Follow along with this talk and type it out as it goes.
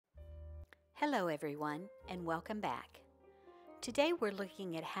Hello everyone, and welcome back. Today we're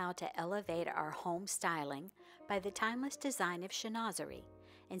looking at how to elevate our home styling by the timeless design of Chinoiserie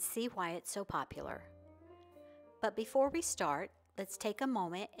and see why it's so popular. But before we start, let's take a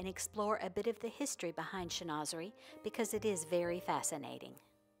moment and explore a bit of the history behind Chinoiserie because it is very fascinating.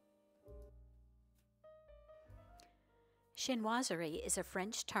 Chinoiserie is a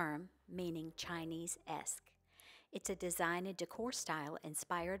French term meaning Chinese-esque. It's a design and decor style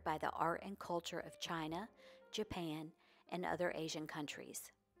inspired by the art and culture of China, Japan, and other Asian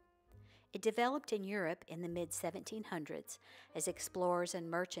countries. It developed in Europe in the mid-1700s as explorers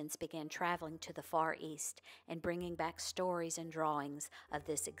and merchants began traveling to the Far East and bringing back stories and drawings of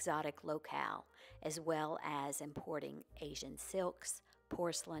this exotic locale, as well as importing Asian silks,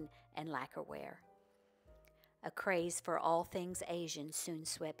 porcelain, and lacquerware. A craze for all things Asian soon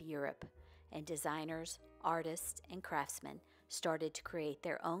swept Europe, and designers, artists, and craftsmen started to create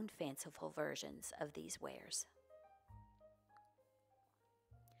their own fanciful versions of these wares.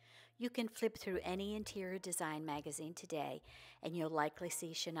 You can flip through any interior design magazine today and you'll likely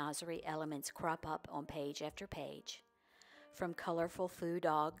see Chinoiserie elements crop up on page after page. From colorful Foo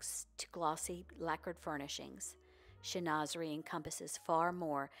Dogs to glossy lacquered furnishings, Chinoiserie encompasses far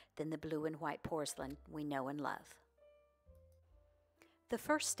more than the blue and white porcelain we know and love. The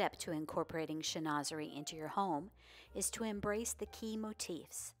first step to incorporating Chinoiserie into your home is to embrace the key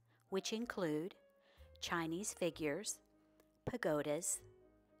motifs, which include Chinese figures, pagodas,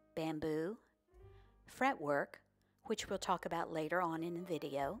 bamboo, fretwork, which we'll talk about later on in the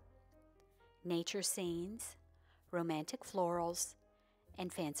video, nature scenes, romantic florals,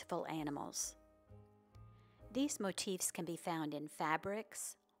 and fanciful animals. These motifs can be found in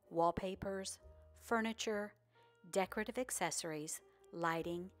fabrics, wallpapers, furniture, decorative accessories,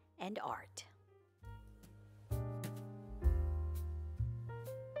 lighting, and art.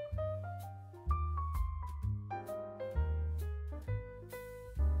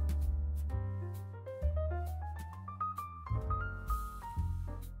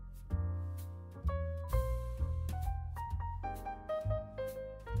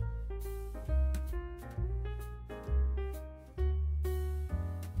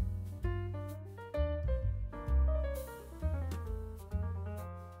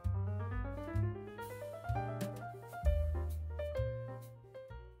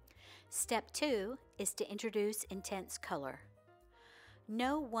 Step 2 is to introduce intense color.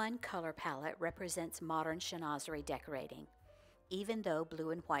 No one color palette represents modern Chinoiserie decorating, even though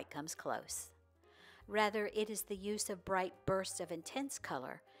blue and white comes close. Rather, it is the use of bright bursts of intense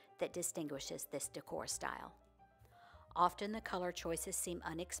color that distinguishes this decor style. Often the color choices seem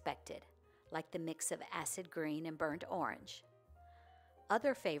unexpected, like the mix of acid green and burnt orange.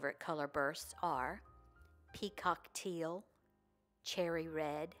 Other favorite color bursts are peacock teal, cherry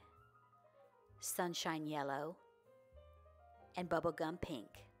red, sunshine yellow, and bubblegum pink.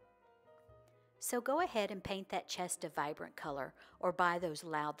 So go ahead and paint that chest of vibrant color or buy those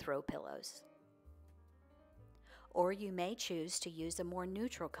loud throw pillows. Or you may choose to use a more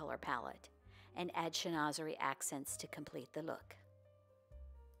neutral color palette and add Chinoiserie accents to complete the look.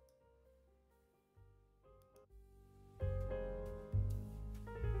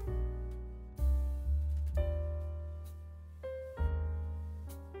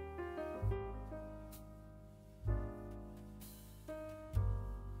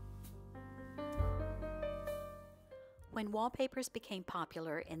 When wallpapers became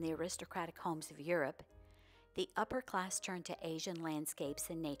popular in the aristocratic homes of Europe, the upper class turned to Asian landscapes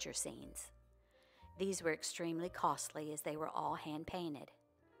and nature scenes. These were extremely costly as they were all hand-painted.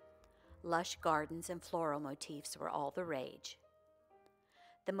 Lush gardens and floral motifs were all the rage.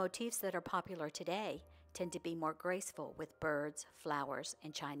 The motifs that are popular today tend to be more graceful with birds, flowers,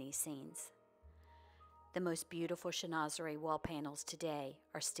 and Chinese scenes. The most beautiful Chinoiserie wall panels today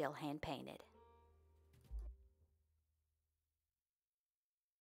are still hand-painted.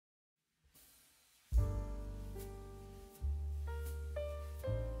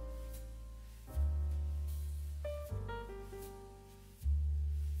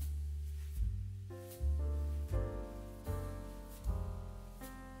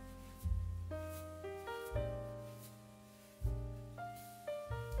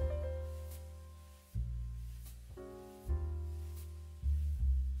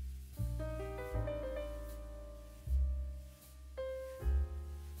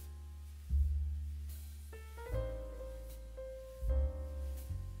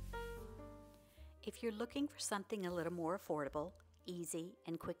 If you're looking for something a little more affordable, easy,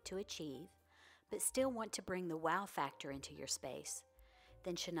 and quick to achieve, but still want to bring the wow factor into your space,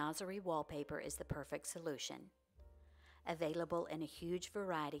 then Chinoiserie wallpaper is the perfect solution. available in a huge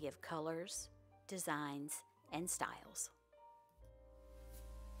variety of colors, designs, and styles.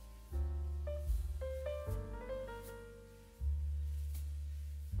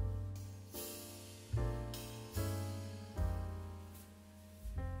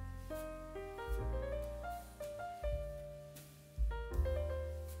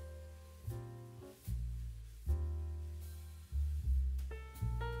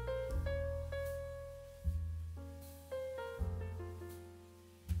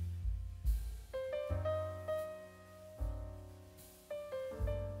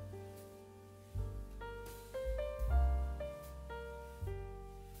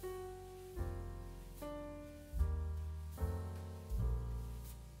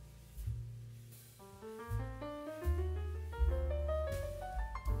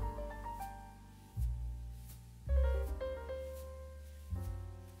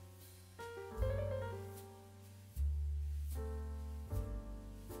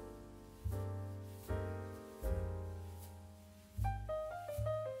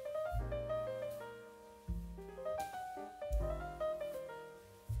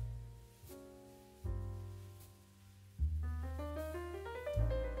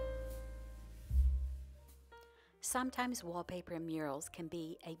 Sometimes wallpaper and murals can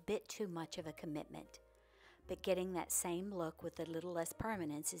be a bit too much of a commitment, but getting that same look with a little less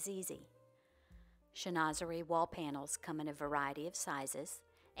permanence is easy. Chinoiserie wall panels come in a variety of sizes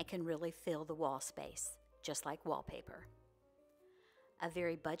and can really fill the wall space, just like wallpaper. A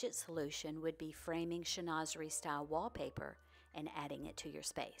very budget solution would be framing Chinoiserie style wallpaper and adding it to your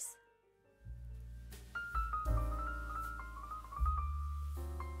space.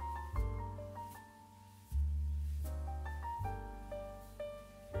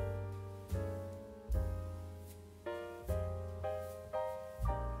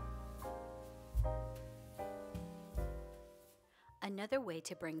 Another way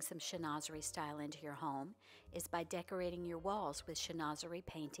to bring some Chinoiserie style into your home is by decorating your walls with Chinoiserie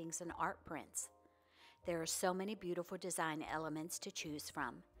paintings and art prints. There are so many beautiful design elements to choose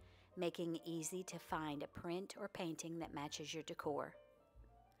from, making it easy to find a print or painting that matches your decor.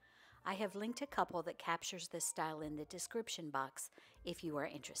 I have linked a couple that captures this style in the description box if you are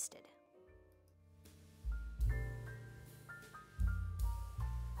interested.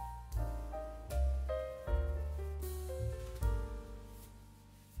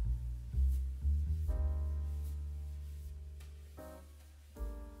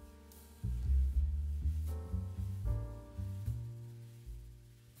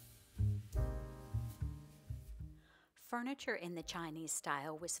 Furniture in the Chinese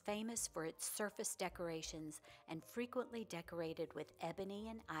style was famous for its surface decorations and frequently decorated with ebony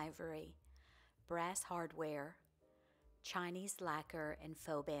and ivory, brass hardware, Chinese lacquer, and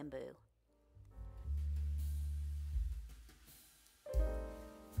faux bamboo.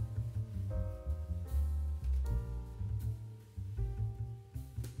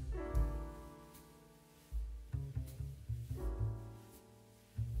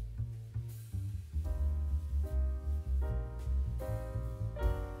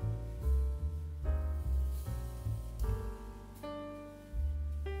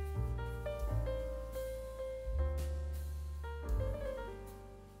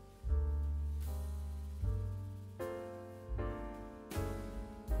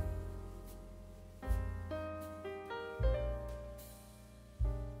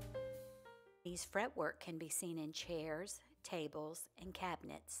 These fretwork can be seen in chairs, tables, and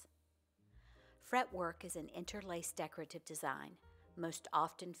cabinets. Fretwork is an interlaced decorative design, most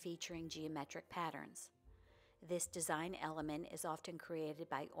often featuring geometric patterns. This design element is often created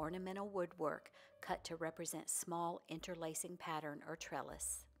by ornamental woodwork cut to represent small interlacing pattern or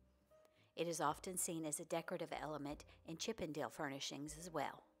trellis. It is often seen as a decorative element in Chippendale furnishings as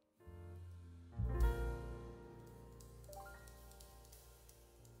well.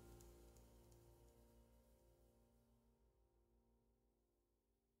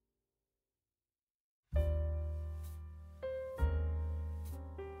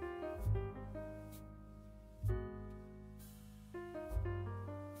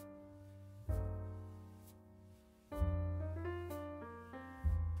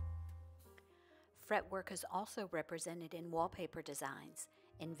 Fretwork is also represented in wallpaper designs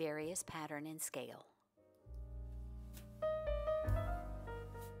in various pattern and scale.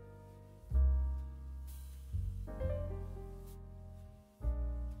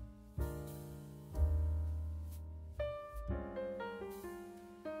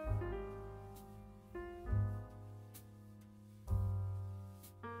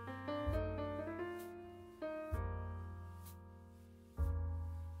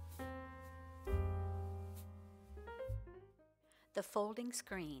 The folding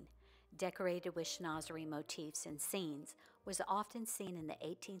screen, decorated with chinoiserie motifs and scenes, was often seen in the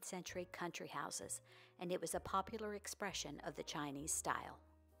 18th century country houses, and it was a popular expression of the Chinese style.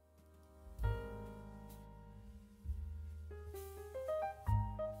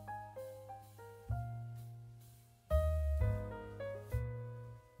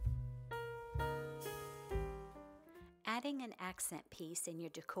 Adding an accent piece in your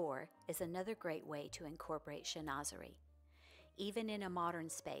decor is another great way to incorporate chinoiserie. Even in a modern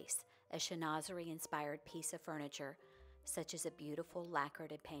space, a chinoiserie-inspired piece of furniture, such as a beautiful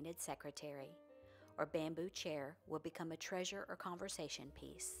lacquered and painted secretary or bamboo chair, will become a treasure or conversation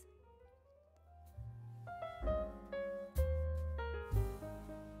piece.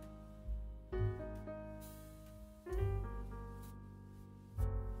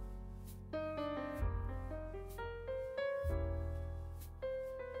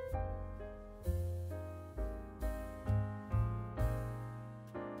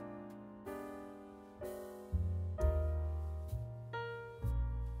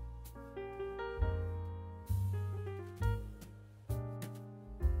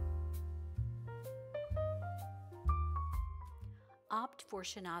 Opt for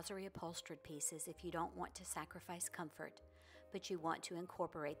chinoiserie upholstered pieces if you don't want to sacrifice comfort, but you want to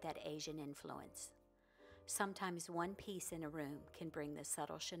incorporate that Asian influence. Sometimes one piece in a room can bring the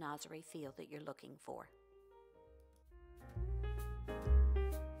subtle chinoiserie feel that you're looking for.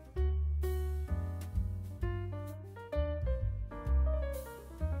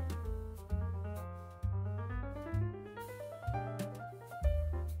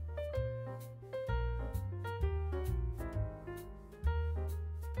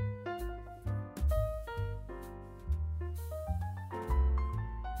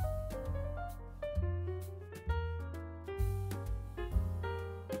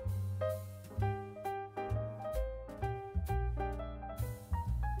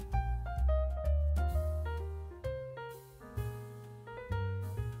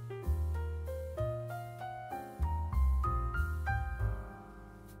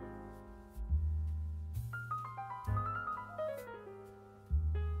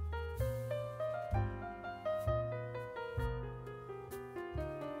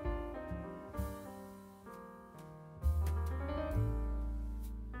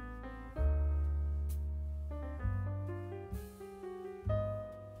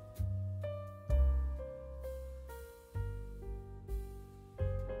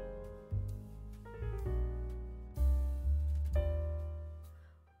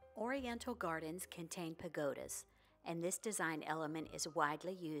 Oriental gardens contain pagodas, and this design element is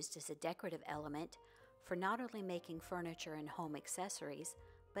widely used as a decorative element for not only making furniture and home accessories,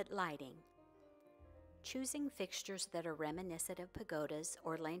 but lighting. Choosing fixtures that are reminiscent of pagodas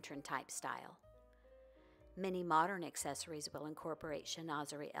or lantern-type style. Many modern accessories will incorporate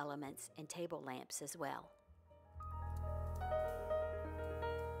chinoiserie elements and table lamps as well.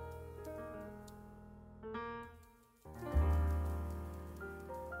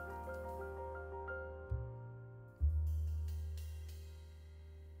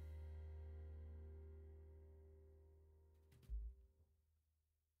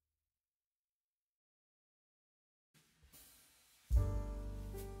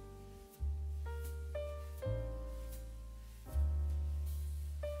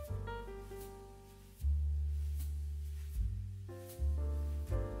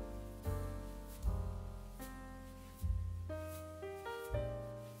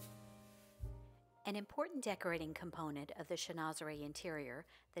 An important decorating component of the chinoiserie interior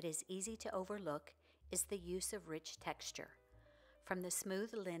that is easy to overlook is the use of rich texture. From the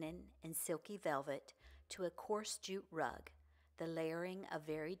smooth linen and silky velvet to a coarse jute rug, the layering of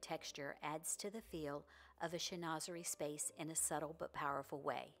varied texture adds to the feel of a chinoiserie space in a subtle but powerful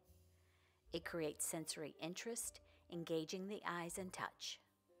way. It creates sensory interest, engaging the eyes and touch.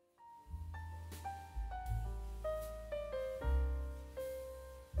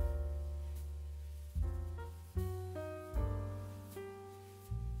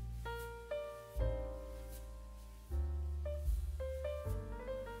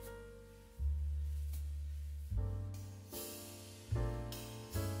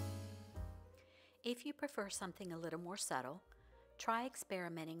 If you prefer something a little more subtle, try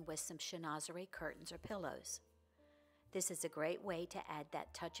experimenting with some chinoiserie curtains or pillows. This is a great way to add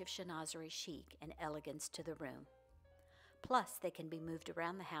that touch of chinoiserie chic and elegance to the room. Plus, they can be moved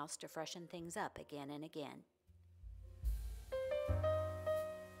around the house to freshen things up again and again.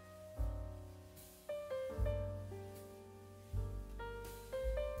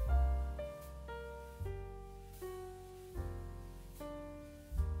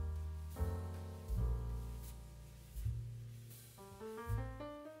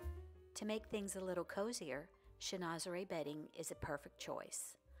 To make things a little cozier, Chinoiserie bedding is a perfect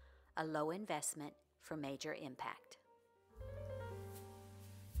choice. A low investment for major impact.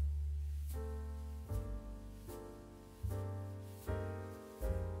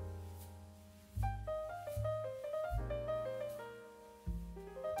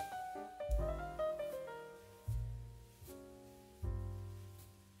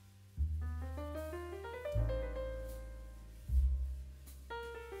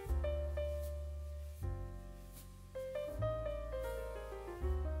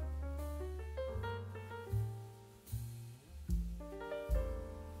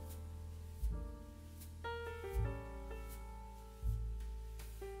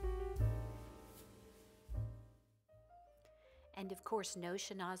 And of course, no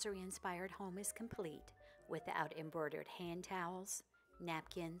Chinoiserie-inspired home is complete without embroidered hand towels,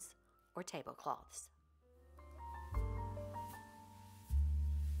 napkins, or tablecloths.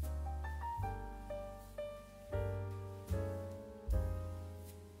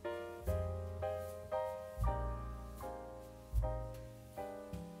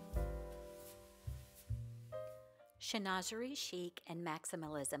 Chinoiserie chic and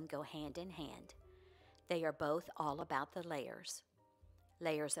maximalism go hand in hand. They are both all about the layers.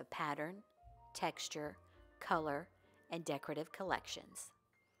 Layers of pattern, texture, color, and decorative collections.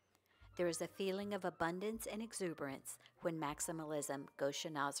 There is a feeling of abundance and exuberance when maximalism goes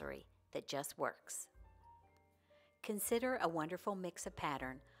Chinoiserie that just works. Consider a wonderful mix of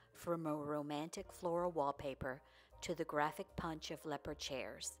pattern from a romantic floral wallpaper to the graphic punch of leopard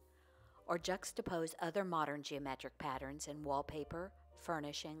chairs, or juxtapose other modern geometric patterns in wallpaper,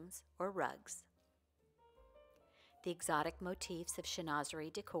 furnishings, or rugs. The exotic motifs of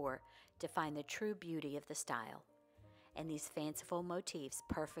Chinoiserie decor define the true beauty of the style, and these fanciful motifs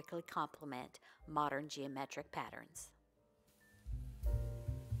perfectly complement modern geometric patterns.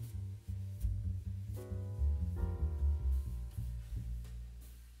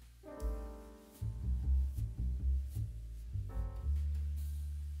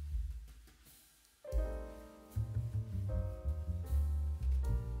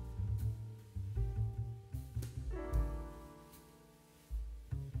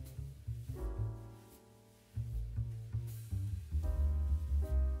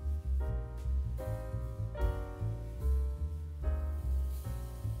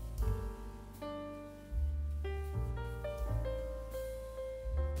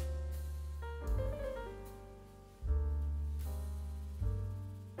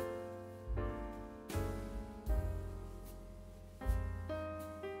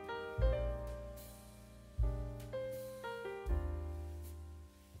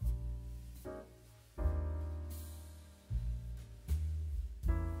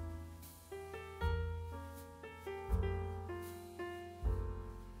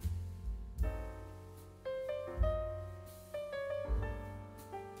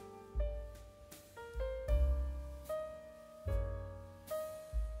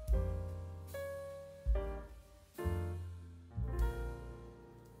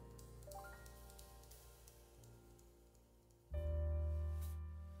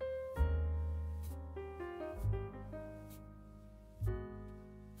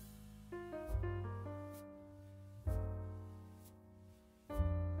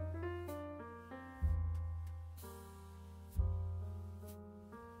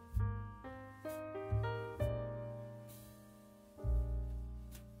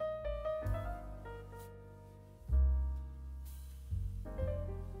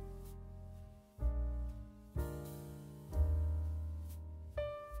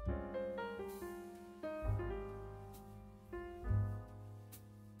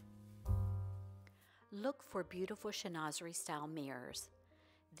 Look for beautiful Chinoiserie style mirrors.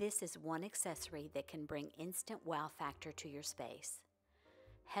 This is one accessory that can bring instant wow factor to your space.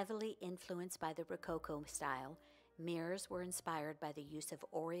 Heavily influenced by the Rococo style, mirrors were inspired by the use of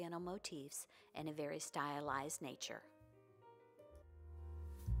Oriental motifs and a very stylized nature.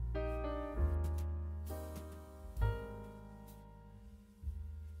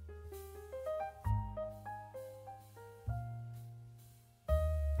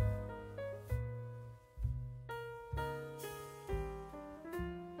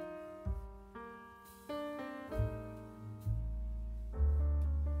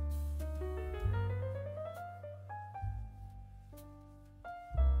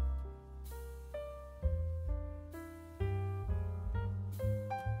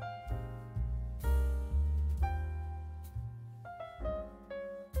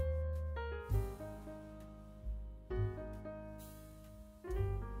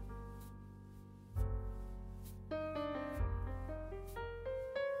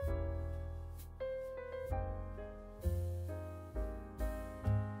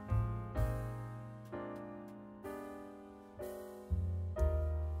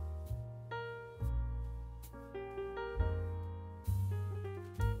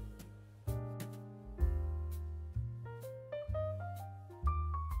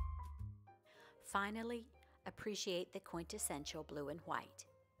 Finally, appreciate the quintessential blue and white.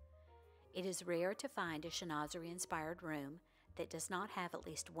 It is rare to find a Chinoiserie-inspired room that does not have at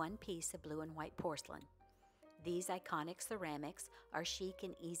least one piece of blue and white porcelain. These iconic ceramics are chic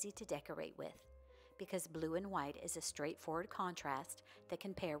and easy to decorate with, because blue and white is a straightforward contrast that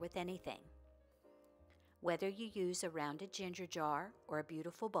can pair with anything. Whether you use a rounded ginger jar or a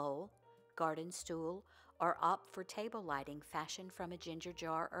beautiful bowl, garden stool, or opt for table lighting fashioned from a ginger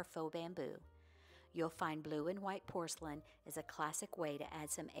jar or faux bamboo, you'll find blue and white porcelain is a classic way to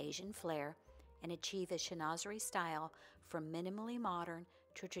add some Asian flair and achieve a Chinoiserie style from minimally modern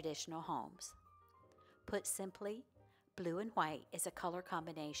to traditional homes. Put simply, blue and white is a color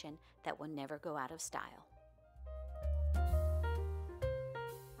combination that will never go out of style.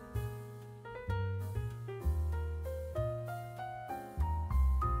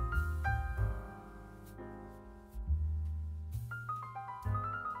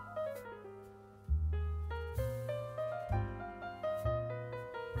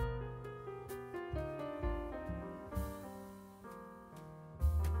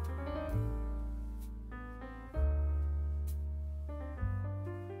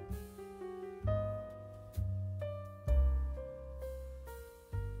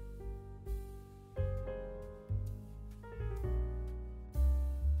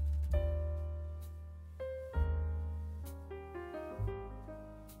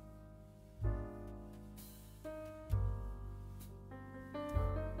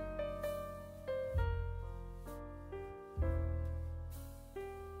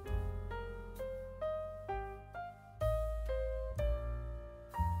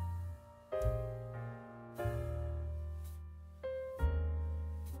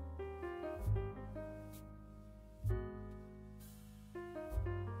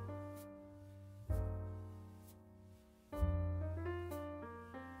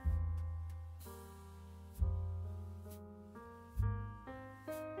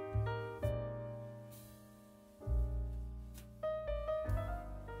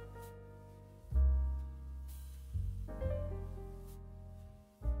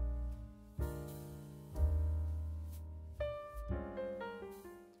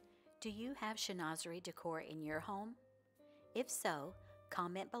 Do you have Chinoiserie decor in your home? If so,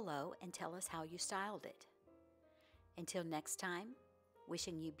 comment below and tell us how you styled it. Until next time,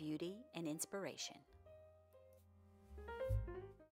 wishing you beauty and inspiration.